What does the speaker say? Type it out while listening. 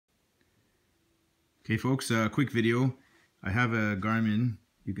Okay folks, quick video. I have a Garmin,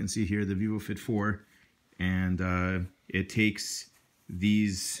 you can see here the Vivofit 4, and it takes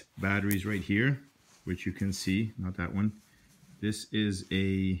these batteries right here, which you can see, not that one. This is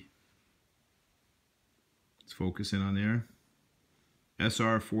a, let's focus in on there,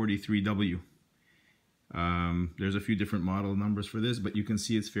 SR43W. There's a few different model numbers for this, but you can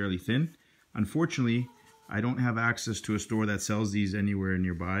see it's fairly thin. Unfortunately, I don't have access to a store that sells these anywhere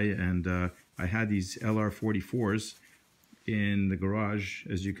nearby, and I had these LR44s in the garage,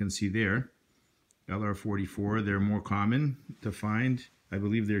 as you can see there. LR44, they're more common to find. I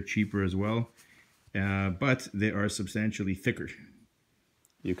believe they're cheaper as well, but they are substantially thicker.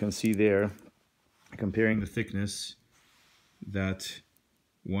 You can see there, comparing the thickness, that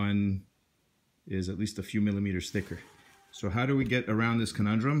one is at least a few millimeters thicker. So how do we get around this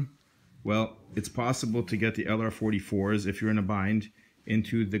conundrum? Well, it's possible to get the LR44s, if you're in a bind,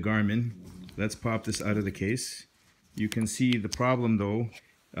 into the Garmin. Let's pop this out of the case. You can see the problem though,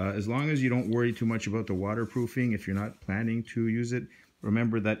 as long as you don't worry too much about the waterproofing, if you're not planning to use it,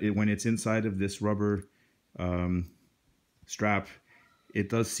 remember that when it's inside of this rubber strap, it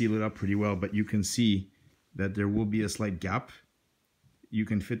does seal it up pretty well, but you can see that there will be a slight gap. You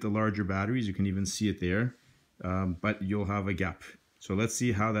can fit the larger batteries, you can even see it there, but you'll have a gap. So let's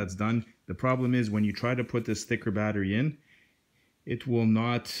see how that's done. The problem is when you try to put this thicker battery in, it will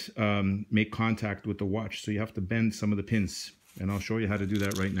not make contact with the watch. So you have to bend some of the pins, and I'll show you how to do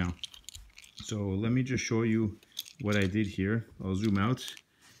that right now. So let me just show you what I did here. I'll zoom out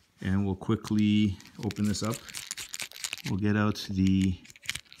and we'll quickly open this up. We'll get out the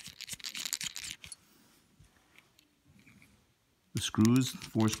screws,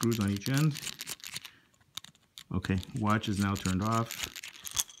 4 screws on each end. Okay, watch is now turned off,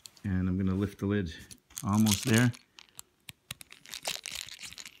 and I'm gonna lift the lid. Almost there.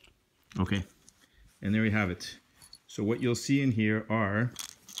 Okay, and there we have it. So what you'll see in here are,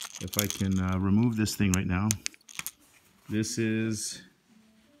 if I can remove this thing right now, this is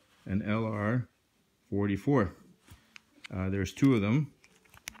an LR44. There's 2 of them.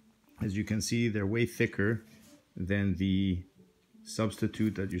 As you can see, they're way thicker than the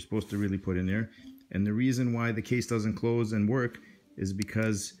substitute that you're supposed to really put in there. And the reason why the case doesn't close and work is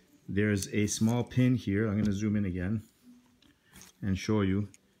because there's a small pin here. I'm going to zoom in again and show you.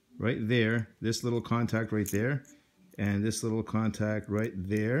 Right there, this little contact right there, and this little contact right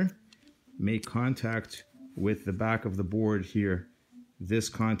there make contact with the back of the board here. This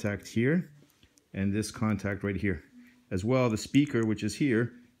contact here, and this contact right here. As well, the speaker, which is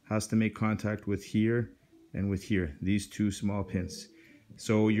here, has to make contact with here and with here, these 2 small pins.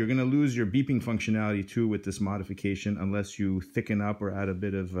 So you're going to lose your beeping functionality too with this modification unless you thicken up or add a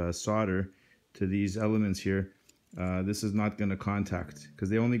bit of solder to these elements here. This is not going to contact because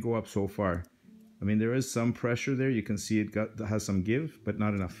they only go up so far. I mean, there is some pressure there. You can see it has some give, but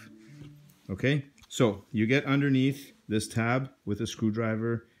not enough. Okay, so you get underneath this tab with a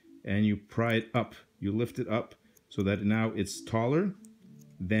screwdriver and you pry it up. You lift it up so that now it's taller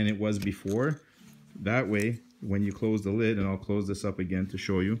than it was before. That way, when you close the lid, and I'll close this up again to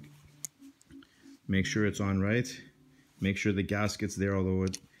show you, make sure it's on right. Make sure the gasket's there, although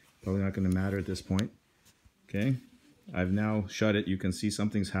it's probably not going to matter at this point. Okay, I've now shut it. You can see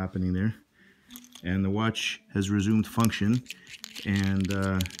something's happening there. And the watch has resumed function. And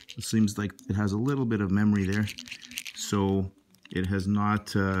it seems like it has a little bit of memory there. So it has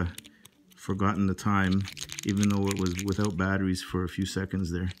not forgotten the time, even though it was without batteries for a few seconds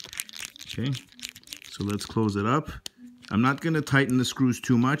there. Okay, so let's close it up. I'm not going to tighten the screws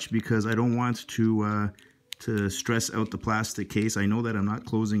too much because I don't want to stress out the plastic case. I know that I'm not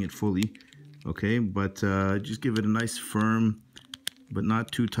closing it fully. Okay, but just give it a nice firm, but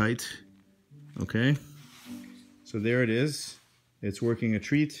not too tight. Okay, so there it is. It's working a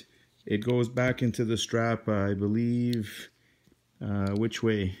treat. It goes back into the strap, I believe, which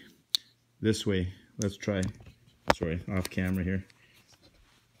way? This way. Let's try. Sorry, off camera here.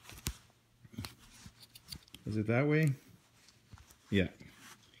 Is it that way? Yeah.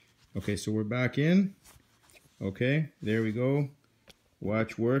 Okay, so we're back in. Okay, there we go.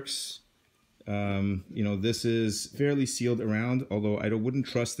 Watch works. You know, this is fairly sealed around, although I wouldn't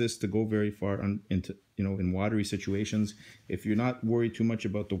trust this to go very far into, you know, in watery situations. If you're not worried too much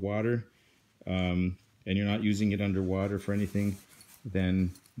about the water, and you're not using it underwater for anything,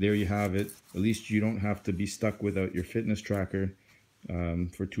 then there you have it. At least you don't have to be stuck without your fitness tracker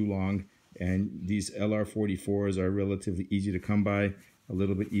for too long. And these LR44s are relatively easy to come by, a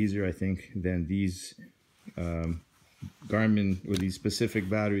little bit easier, I think, than these Garmin with these specific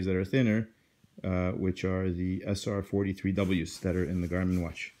batteries that are thinner, which are the SR43Ws that are in the Garmin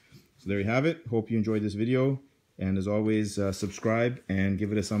watch. So there you have it. Hope you enjoyed this video. And as always, subscribe and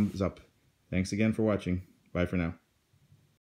give it a thumbs up. Thanks again for watching. Bye for now.